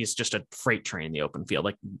catch, he's just a freight train in the open field.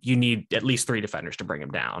 Like you need at least 3 defenders to bring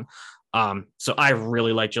him down. So I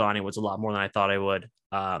really like Jelani Woods a lot more than I thought I would.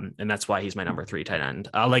 And that's why he's my number 3 tight end.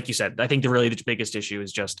 Like you said, I think the biggest issue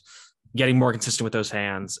is just getting more consistent with those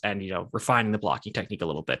hands and, refining the blocking technique a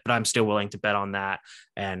little bit, but I'm still willing to bet on that.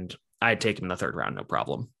 And I'd take him in the 3rd round. No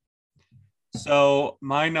problem. So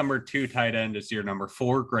my number 2 tight end is your number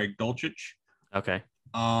 4, Greg Dulcich. Okay.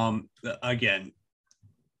 Again,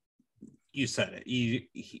 you said it.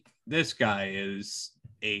 This guy is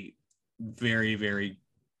a very, very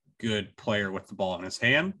good player with the ball in his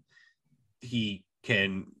hand. He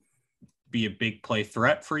can be a big play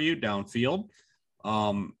threat for you downfield.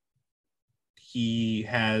 He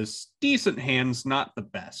has decent hands, not the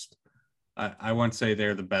best. I wouldn't say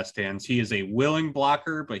they're the best hands. He is a willing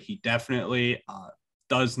blocker, but he definitely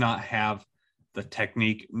does not have the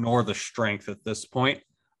technique nor the strength at this point.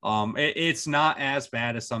 It's not as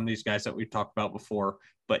bad as some of these guys that we've talked about before,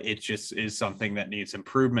 but it just is something that needs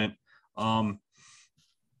improvement.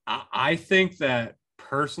 I think that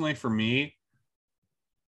personally for me,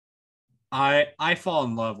 I fall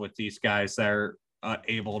in love with these guys that are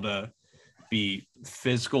able to be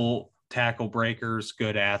physical tackle breakers,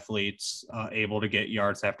 good athletes, able to get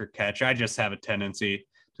yards after catch. I just have a tendency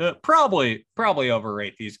to probably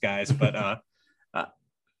overrate these guys, but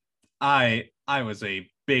I was a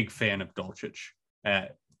big fan of Dulcich,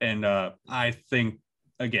 and I think,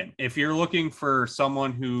 again, if you're looking for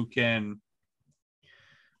someone who can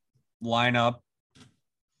line up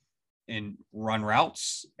and run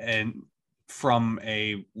routes and from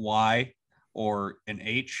a Y or an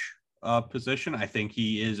H position, I think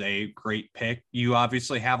he is a great pick. You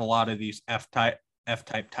obviously have a lot of these F-type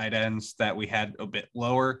tight ends that we had a bit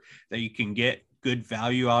lower that you can get good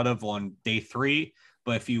value out of on day 3.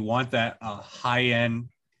 But if you want that high-end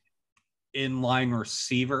inline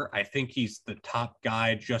receiver, I think he's the top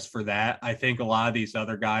guy just for that. I think a lot of these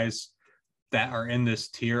other guys that are in this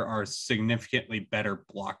tier are significantly better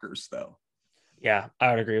blockers, though. Yeah, I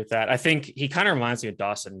would agree with that. I think he kind of reminds me of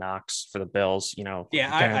Dawson Knox for the Bills, Yeah,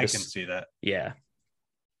 I can see that. Yeah.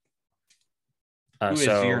 Who is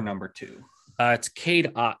your number 2? It's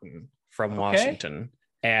Cade Otton from Washington.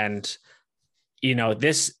 And,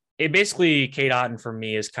 basically Cade Otton for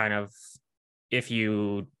me is kind of if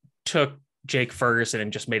you took Jake Ferguson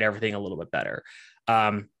and just made everything a little bit better.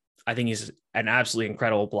 I think he's an absolutely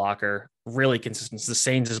incredible blocker, really consistent,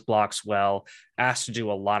 sustains his blocks well, asked to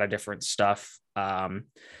do a lot of different stuff.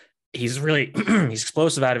 He's really he's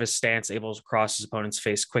explosive out of his stance, able to cross his opponent's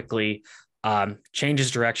face quickly,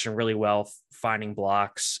 changes direction really well, finding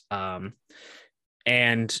blocks. And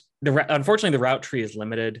unfortunately, the route tree is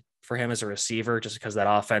limited for him as a receiver just because that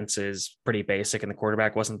offense is pretty basic and the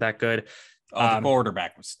quarterback wasn't that good. The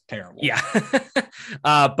quarterback was terrible. Yeah.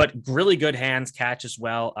 But really good hands, catch as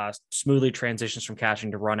well, smoothly transitions from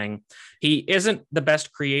catching to running. He isn't the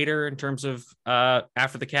best creator in terms of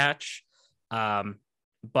after the catch,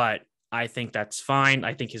 but I think that's fine.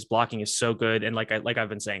 I think his blocking is so good. And like I've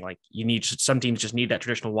been saying, like some teams just need that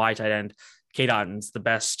traditional Y tight end. Cade Otton's the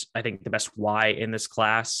best Y in this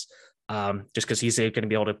class, just because he's going to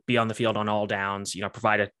be able to be on the field on all downs,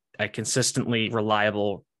 provide a consistently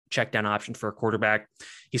reliable check down option for a quarterback.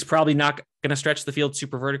 He's probably not going to stretch the field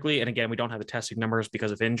super vertically. And again, we don't have the testing numbers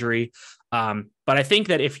because of injury. But I think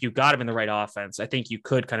that if you got him in the right offense, I think you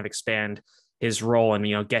could kind of expand his role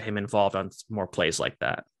and, get him involved on more plays like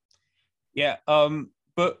that. Yeah.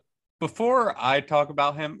 But before I talk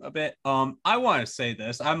about him a bit, I want to say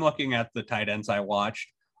this. I'm looking at the tight ends I watched.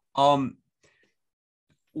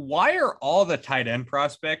 Why are all the tight end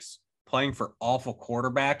prospects playing for awful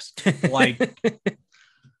quarterbacks? Like,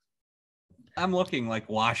 I'm looking like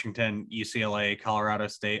Washington, UCLA, Colorado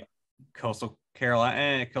State, Coastal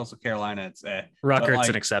Carolina. It's Rutgers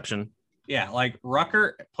an exception. Yeah, like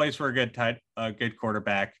Rucker plays for a good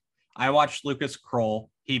quarterback. I watched Lucas Kroll.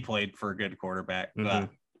 He played for a good quarterback.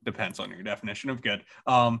 Depends on your definition of good.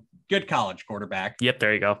 Good college quarterback. Yep,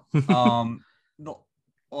 there you go.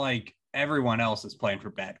 Like everyone else is playing for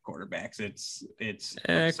bad quarterbacks.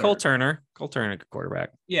 It's Cole Turner, good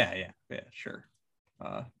quarterback. Yeah, sure.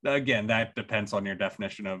 Again, that depends on your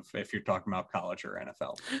definition of if you're talking about college or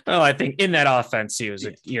NFL. Well, I think in that offense, he was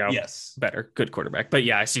yes, better, good quarterback. But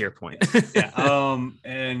yeah, I see your point. Yeah.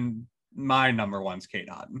 And my number one's Cade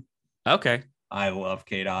Otton. Okay. I love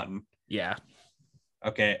Cade Otton. Yeah.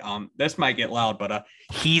 Okay. This might get loud, but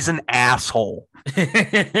he's an asshole.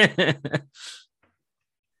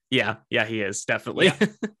 Yeah, he is definitely. Yeah.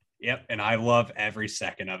 Yep. And I love every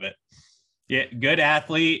second of it. Yeah, good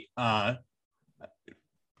athlete.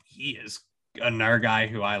 He is another guy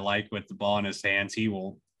who I like with the ball in his hands. He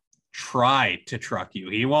will try to truck you.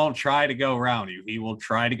 He won't try to go around you. He will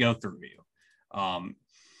try to go through you.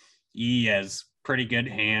 He has pretty good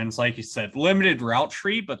hands. Like you said, limited route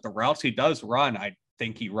tree, but the routes he does run, I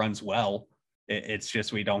think he runs well. It's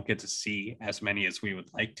just we don't get to see as many as we would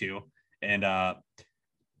like to. And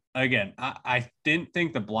again, I didn't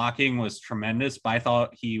think the blocking was tremendous, but I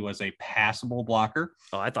thought he was a passable blocker.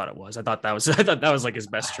 Oh, I thought it was. I thought that was like his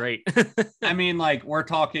best trait. I mean, like we're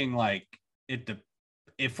talking like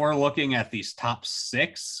if we're looking at these top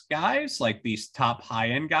 6 guys, like these top high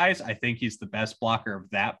end guys, I think he's the best blocker of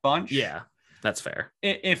that bunch. Yeah, that's fair.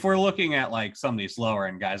 If we're looking at like some of these lower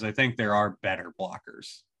end guys, I think there are better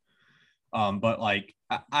blockers. But like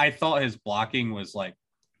I thought his blocking was like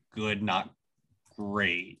good, not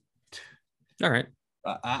great. All right.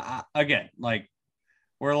 Again, like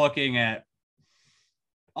we're looking at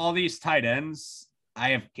all these tight ends. I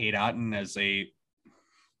have Cade Otton as a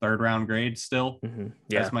 3rd round grade still.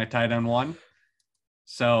 That's my tight end 1.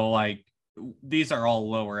 So like these are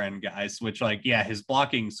all lower end guys, which like, yeah, his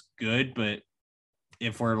blocking's good, but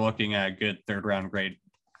if we're looking at a good 3rd round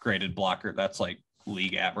graded blocker, that's like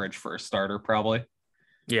league average for a starter, probably.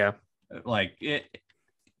 Yeah. Like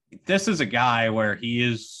this is a guy where he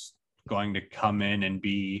is going to come in and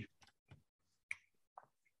be,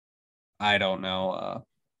 I don't know,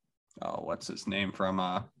 what's his name from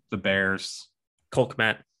the Bears? Cole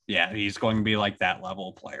Kmet. Yeah, he's going to be like that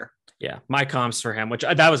level player. Yeah, my comps for him, which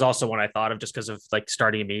that was also one I thought of just because of like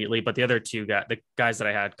starting immediately. But the other two the guys that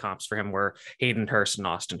I had comps for him were Hayden Hurst and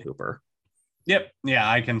Austin Hooper. Yep. Yeah,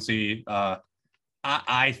 I can see.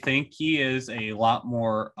 I think he is a lot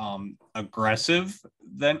more aggressive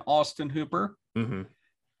than Austin Hooper.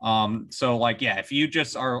 So like, yeah, if you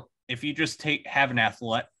just have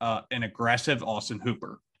an aggressive Austin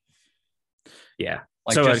Hooper. Yeah.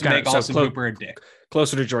 Like so just make Austin Hooper a dick.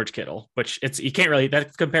 Closer to George Kittle, which you can't really,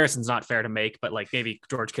 that comparison's not fair to make, but like maybe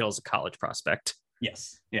George Kittle's a college prospect.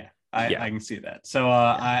 Yes. Yeah. I can see that. So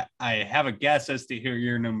I have a guess as to who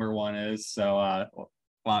your number 1 is. So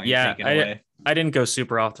why don't you take it away? I didn't go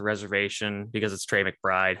super off the reservation because it's Trey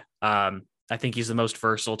McBride. I think he's the most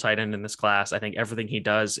versatile tight end in this class. I think everything he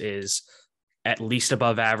does is at least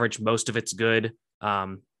above average. Most of it's good.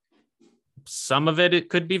 Some of it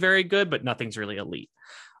could be very good, but nothing's really elite.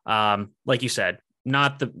 Like you said,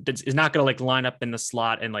 it's not going to like line up in the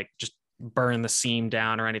slot and like just burn the seam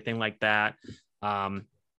down or anything like that.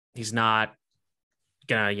 He's not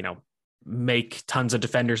gonna, make tons of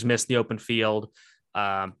defenders miss the open field.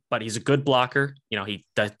 But he's a good blocker. He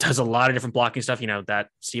does a lot of different blocking stuff. That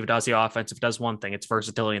Steve Adazio offense, if it does one thing, it's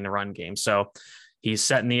versatility in the run game. So He's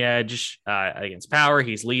setting the edge against power.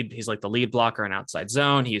 He's like the lead blocker on outside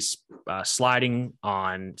zone. He's sliding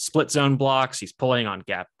on split zone blocks. He's pulling on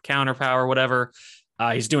gap counter power, whatever.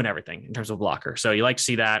 He's doing everything in terms of blocker. So you like to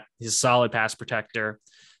see that. He's a solid pass protector.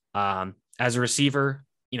 As a receiver,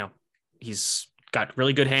 he's got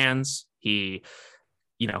really good hands. He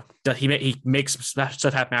makes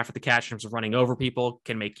stuff happen after the catch in terms of running over people,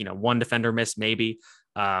 can make, one defender miss, maybe,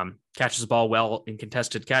 catches the ball well in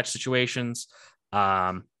contested catch situations.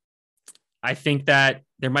 I think that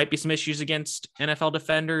there might be some issues against NFL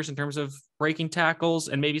defenders in terms of breaking tackles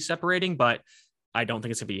and maybe separating, but I don't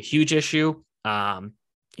think it's going to be a huge issue.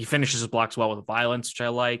 He finishes his blocks well with violence, which I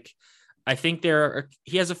like. I think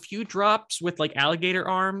he has a few drops with like alligator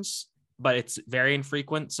arms, but it's very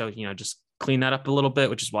infrequent. So, just clean that up a little bit,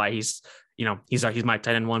 which is why he's my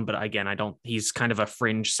tight end one. But again, he's kind of a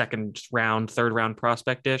fringe second round, third round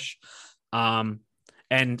prospect-ish. And,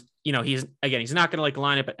 he's not going to like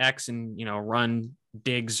line up at X and, run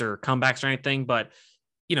digs or comebacks or anything, but,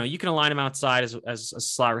 you can align him outside as a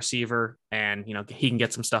slot receiver and, he can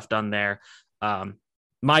get some stuff done there.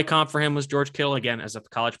 My comp for him was George Kittle, again, as a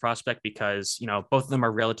college prospect, because, both of them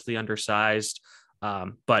are relatively undersized,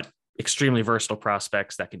 but extremely versatile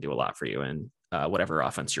prospects that can do a lot for you in whatever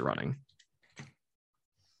offense you're running.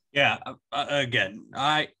 Yeah. Again,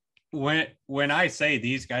 when I say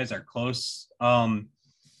these guys are close,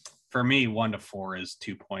 for me, 1 to 4 is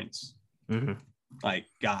 2 points. Mm-hmm. Like,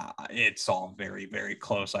 it's all very, very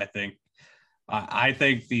close. I think, I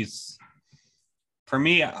think these, for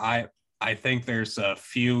me, I think there's a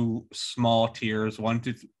few small tiers, 1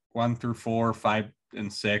 through 4, 5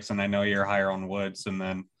 and 6. And I know you're higher on Woods. And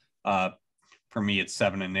then for me, it's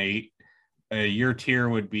 7 and 8. Your tier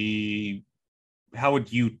would be, how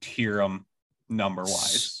would you tier them number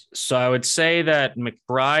wise? So I would say that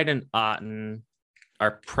McBride and Otten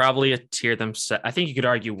are probably a tier themselves. I think you could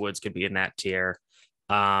argue Woods could be in that tier.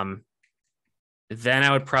 Then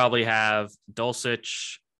I would probably have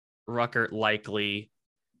Dulcich, Ruckert, Likely,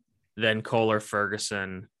 then Kohler,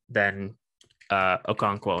 Ferguson, then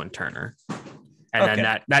Okonkwo and Turner. And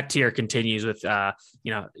then that tier continues with,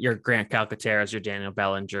 your Grant Calcaterras, your Daniel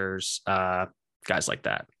Bellingers, guys like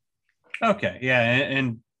that. Okay. Yeah.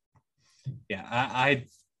 And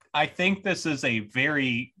I think this is a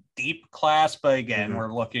very deep class, but again,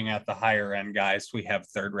 we're looking at the higher end guys we have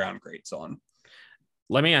 3rd round grades on.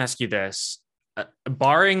 Let me ask you this,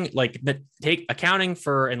 barring like accounting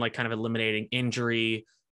for and like kind of eliminating injury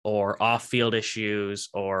or off-field issues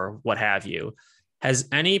or what have you, has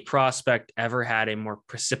any prospect ever had a more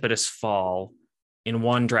precipitous fall in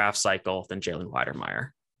one draft cycle than Jalen Weidermeyer?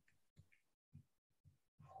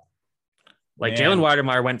 Like, Jalen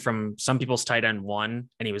Weidermeyer went from some people's tight end 1,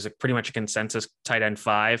 and he was pretty much a consensus tight end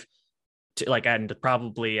 5, to like, and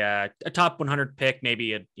probably a top 100 pick,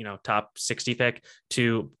 maybe a top 60 pick,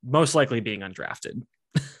 to most likely being undrafted.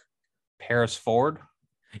 Paris Ford.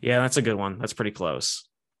 Yeah, that's a good one. That's pretty close.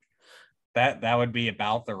 That would be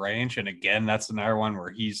about the range. And again, that's another one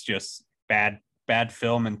where he's just bad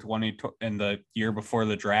film in the year before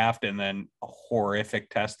the draft, and then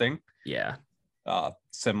horrific testing. Yeah.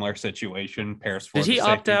 Similar situation. Paris Ford. Did he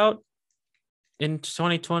opt out in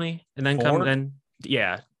 2020 and then Ford? come in?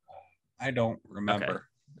 Yeah. I don't remember. Okay.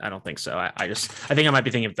 I don't think so. I think I might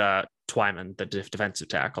be thinking of the Twyman, the defensive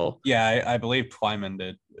tackle. Yeah, I believe Twyman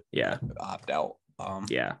did. Yeah. Opt out.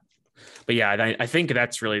 Yeah. But yeah, I think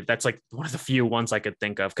that's like one of the few ones I could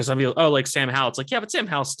think of, because I'm like Sam Howell. It's like, yeah, but Sam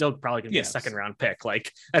Howell's still probably gonna be a 2nd round pick.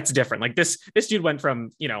 Like, that's different. Like this dude went from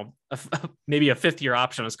maybe a 5th year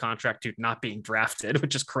option on his contract to not being drafted,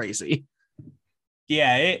 which is crazy.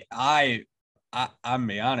 Yeah, I'm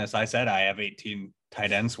be honest. I said I have 18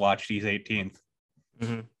 tight ends watched. He's 18th.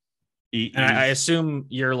 Mm-hmm. And I assume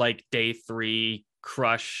your like day 3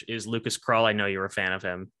 crush is Lucas Krull. I know you're a fan of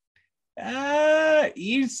him.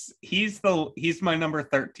 He's my number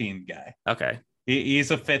 13 guy. Okay.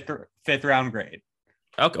 He's a fifth round grade.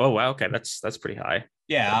 Okay. Oh wow. Okay. That's pretty high.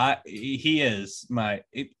 Yeah, he is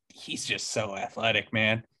he's just so athletic,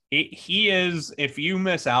 man. He is, if you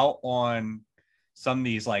miss out on some of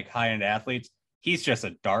these like high-end athletes, he's just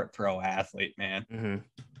a dart throw athlete, man. Mm-hmm.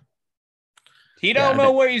 He don't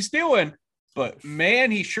know what he's doing, but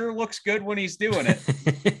man, he sure looks good when he's doing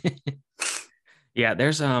it. Yeah,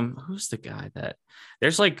 there's who's the guy that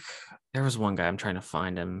there was one guy, I'm trying to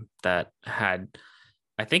find him, that had,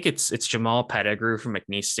 I think it's Jamal Pettigrew from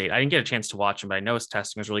McNeese State. I didn't get a chance to watch him, but I know his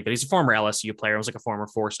testing was really good. He's a former LSU player. He was like a former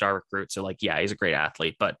 4-star recruit. So like, yeah, he's a great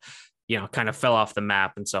athlete, but kind of fell off the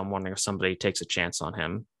map. And so I'm wondering if somebody takes a chance on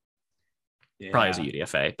him. Yeah. Probably as a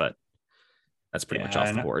UDFA, but that's pretty much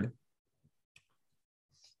off the board.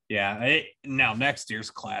 Yeah. Now next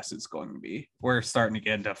year's class is going to be, we're starting to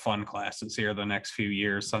get into fun classes here the next few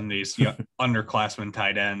years. Some of these underclassmen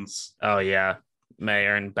tight ends. Oh yeah.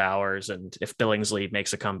 Mayer and Bowers, and if Billingsley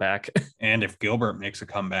makes a comeback. And if Gilbert makes a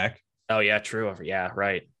comeback. Oh yeah, true. Yeah,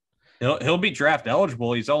 right. He'll be draft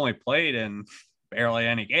eligible. He's only played in barely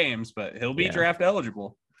any games, but he'll be draft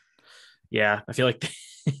eligible. Yeah, I feel like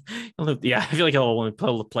I feel like he'll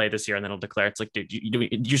only play this year and then he'll declare it's like, dude,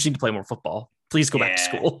 you just need to play more football. Please go back to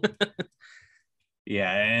school.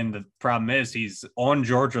 Yeah, and the problem is he's on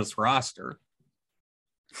Georgia's roster.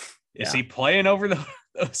 Is he playing over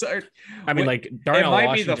those? I mean, like Darnell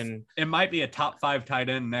Washington. It might be a top 5 tight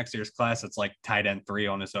end next year's class. It's like tight end 3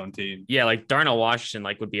 on his own team. Yeah, like Darnell Washington,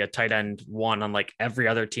 like would be a tight end 1 on like every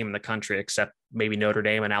other team in the country except maybe Notre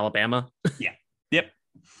Dame and Alabama. Yeah. Yep.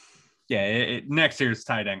 Yeah. Next year's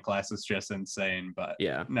tight end class is just insane. But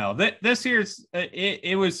no, this year's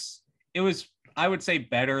it was I would say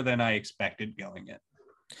better than I expected going in.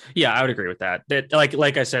 Yeah, I would agree with that. That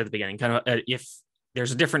like I said at the beginning, kind of if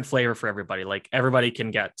there's a different flavor for everybody. Like everybody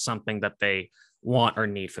can get something that they want or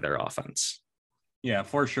need for their offense. Yeah,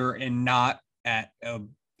 for sure. And not at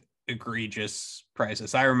egregious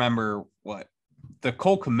prices. I remember the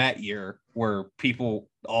Cole Kmet year where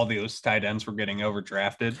all those tight ends were getting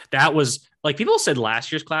overdrafted. That was like, people said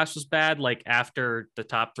last year's class was bad. Like after the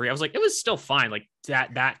top 3, I was like, it was still fine. Like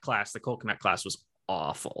that class, the Cole Kmet class was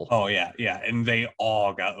awful. Oh yeah. Yeah. And they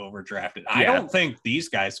all got overdrafted. I don't think these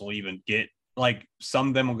guys will even get, like, some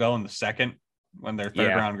of them will go in the second when they're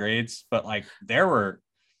third round grades, but like there were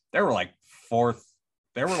like 4th,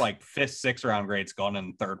 there were like 5th, 6th round grades going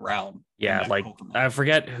in the 3rd round. Yeah. Like I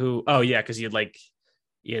forget who. Oh yeah. Cause you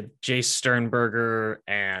had Jace Sternberger,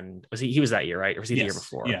 and he was that year, right? Or was he the year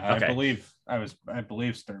before? Yeah. Okay. I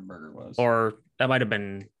believe Sternberger was, or that might've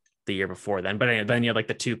been the year before then. But anyway, then you had like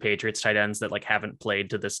the 2 Patriots tight ends that like haven't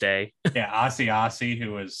played to this day. Yeah. Asi,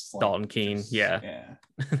 who was like, Dalton Keene. Yeah.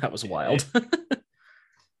 That was wild.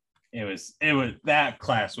 It was that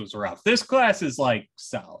class was rough. This class is like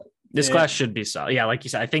solid. This class should be solid. Yeah. Like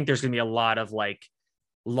you said, I think there's going to be a lot of like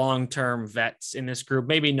long-term vets in this group,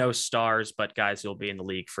 maybe no stars, but guys who'll be in the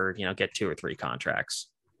league for, get 2 or 3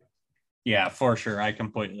 contracts. Yeah, for sure. I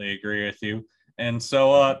completely agree with you. And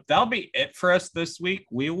so that'll be it for us this week.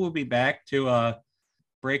 We will be back to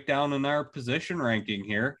break down in our position ranking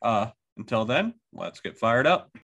here. Until then, let's get fired up.